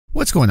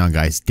What's going on,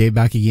 guys? Dave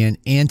back again,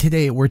 and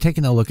today we're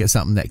taking a look at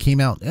something that came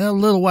out a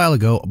little while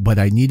ago, but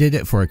I needed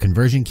it for a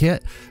conversion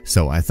kit,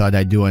 so I thought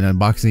I'd do an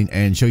unboxing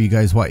and show you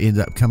guys what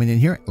ended up coming in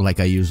here like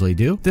I usually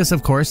do. This,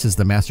 of course, is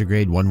the Master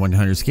Grade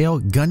 1/100 scale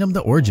Gundam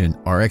The Origin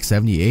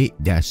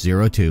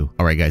RX-78-02.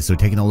 Alright guys, so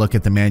taking a look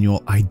at the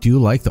manual, I do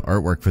like the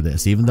artwork for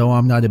this. Even though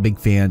I'm not a big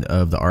fan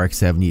of the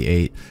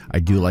RX-78, I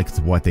do like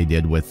what they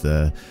did with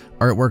the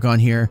artwork on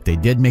here. They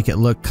did make it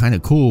look kind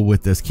of cool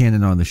with this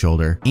cannon on the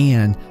shoulder,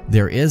 and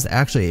there is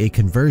actually a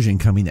conversion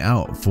coming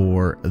out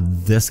for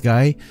this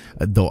guy,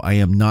 though I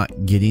am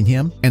not getting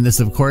him. And this,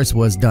 of course,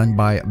 was done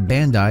by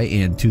Bandai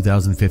in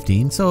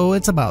 2015, so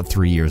it's about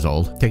 3 years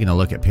old. Taking a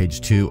look at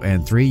page 2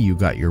 and 3, you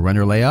got your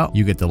runner layout.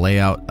 You get the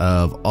layout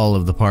of all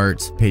of the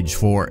parts, page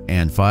 4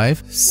 and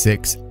 5,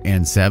 6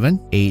 and 7,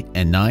 8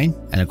 and 9,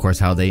 and of course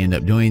how they end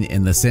up doing.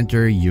 In the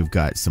center, you've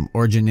got some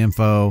origin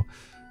info,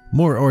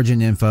 more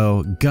origin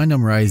info,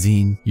 Gundam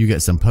Rising. You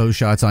get some pose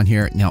shots on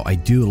here. Now, I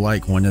do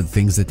like one of the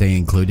things that they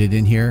included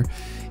in here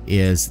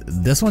is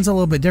this one's a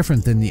little bit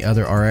different than the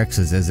other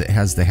RXs, as it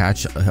has the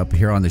hatch up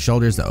here on the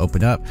shoulders that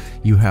open up.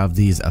 You have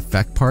these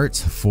effect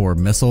parts for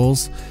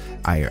missiles.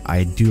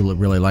 I do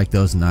really like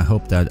those, and I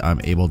hope that I'm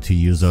able to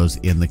use those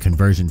in the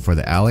conversion for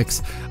the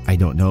Alex. I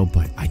don't know,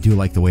 but I do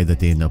like the way that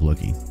they end up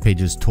looking.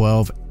 Pages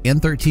 12 and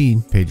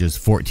 13, pages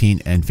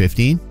 14 and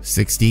 15,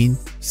 16,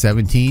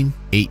 17,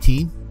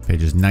 18,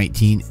 pages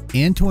 19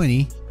 and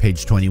 20.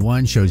 Page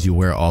 21 shows you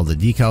where all the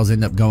decals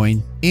end up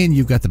going, and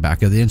you've got the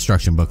back of the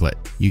instruction booklet.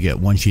 You get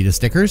one sheet of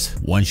stickers,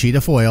 one sheet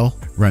of foil.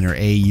 Runner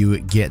A, you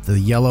get the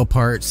yellow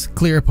parts,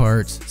 clear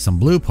parts, some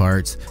blue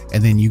parts,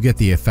 and then you get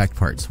the effect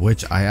parts,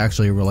 which I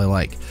actually really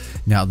like.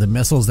 Now, the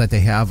missiles that they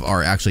have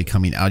are actually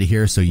coming out of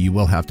here, so you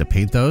will have to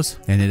paint those,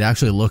 and it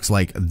actually looks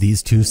like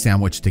these two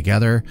sandwiched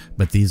together,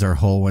 but these are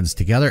whole ones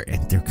together,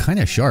 and they're kind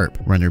of sharp.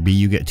 Runner B,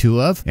 you get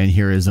 2 of, and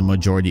here is a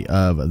majority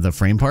of the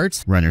frame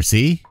parts. Runner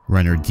C,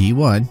 runner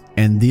D1,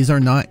 and these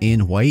are not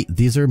in white.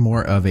 These are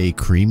more of a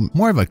cream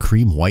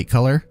white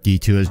color.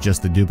 D2 is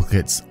just the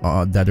duplicates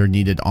that are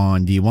needed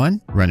on D1.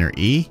 Runner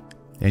E,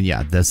 and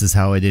yeah, this is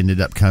how it ended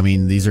up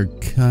coming. These are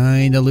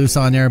kind of loose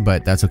on there,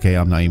 but that's okay.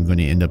 I'm not even going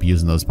to end up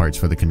using those parts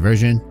for the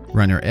conversion.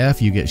 Runner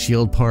F, you get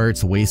shield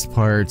parts, waist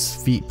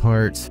parts, feet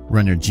parts.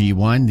 Runner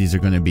G1, these are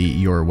going to be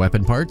your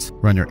weapon parts.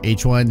 Runner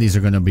H1, these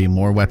are going to be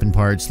more weapon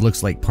parts.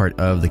 Looks like part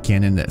of the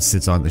cannon that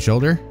sits on the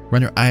shoulder.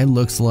 Runner I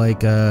looks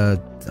like, I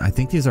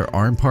think these are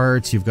arm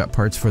parts. You've got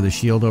parts for the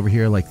shield over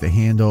here, like the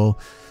handle,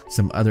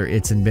 some other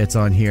its and bits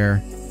on here.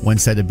 One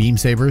set of beam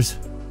sabers,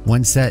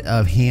 one set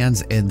of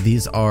hands, and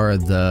these are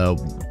the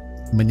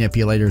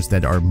manipulators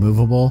that are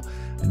movable.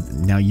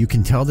 Now, you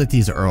can tell that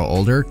these are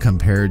older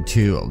compared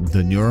to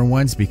the newer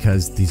ones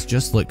because these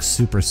just look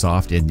super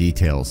soft in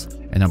details,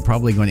 and I'm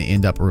probably going to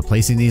end up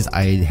replacing these.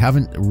 I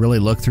haven't really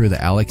looked through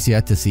the Alex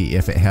yet to see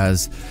if it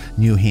has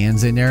new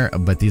hands in there,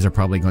 but these are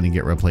probably going to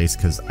get replaced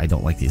because I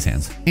don't like these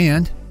hands.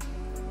 And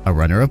a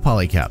runner of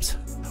polycaps.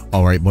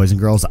 Alright, boys and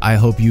girls, I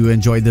hope you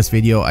enjoyed this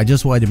video. I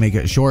just wanted to make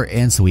it short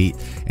and sweet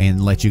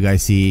and let you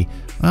guys see,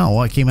 well,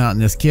 what came out in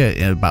this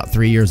kit about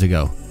 3 years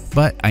ago.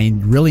 But I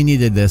really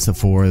needed this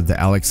for the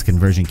Alex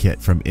conversion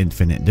kit from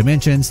Infinite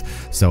Dimensions,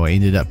 so I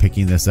ended up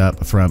picking this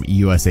up from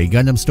USA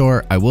Gundam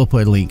Store. I will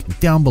put a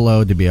link down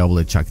below to be able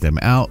to check them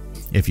out.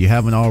 If you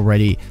haven't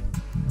already,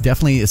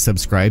 definitely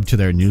subscribe to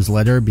their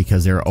newsletter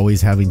because they're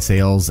always having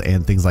sales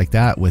and things like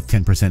that with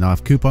 10%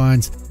 off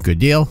coupons. Good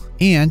deal.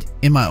 And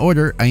in my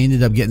order, I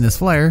ended up getting this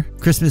flyer,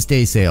 Christmas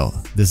Day sale.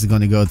 This is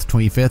going to go the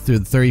 25th through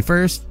the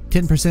 31st.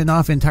 10%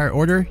 off entire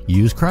order.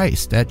 Use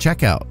Christ at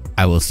checkout.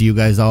 I will see you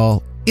guys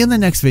all in the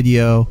next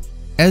video.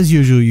 As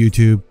usual,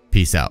 YouTube,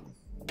 peace out.